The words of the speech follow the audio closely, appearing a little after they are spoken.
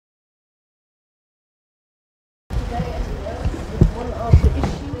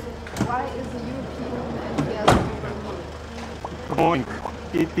morning.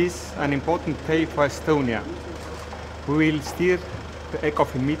 It is an important day for Estonia. We will steer the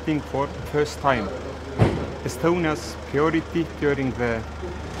ECOFIN meeting for the first time. Estonia's priority during the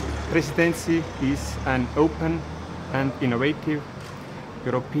presidency is an open and innovative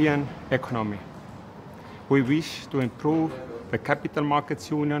European economy. We wish to improve the capital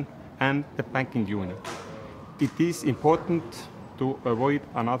markets union and the banking union. It is important to avoid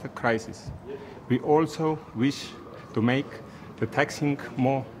another crisis. We also wish to make the taxing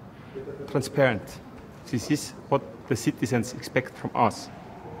more transparent. This is what the citizens expect from us.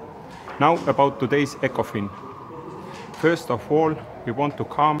 Now about today's ECOFIN. First of all, we want to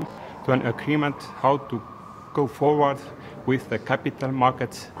come to an agreement how to go forward with the capital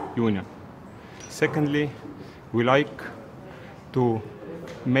markets union. Secondly, we like to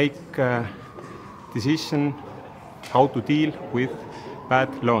make a decision how to deal with bad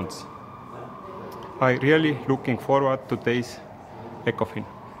loans. I'm really looking forward to today's ECOFIN.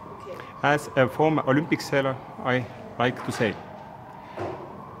 As a former Olympic sailor, I like to say,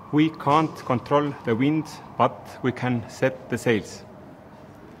 we can't control the wind, but we can set the sails.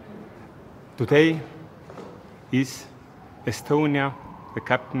 Today is Estonia the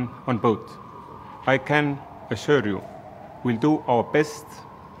captain on boat. I can assure you, we'll do our best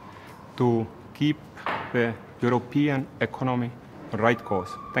to keep the European economy on right course.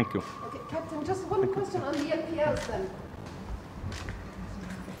 Thank you. Okay, Captain, just one question on the NPLs then.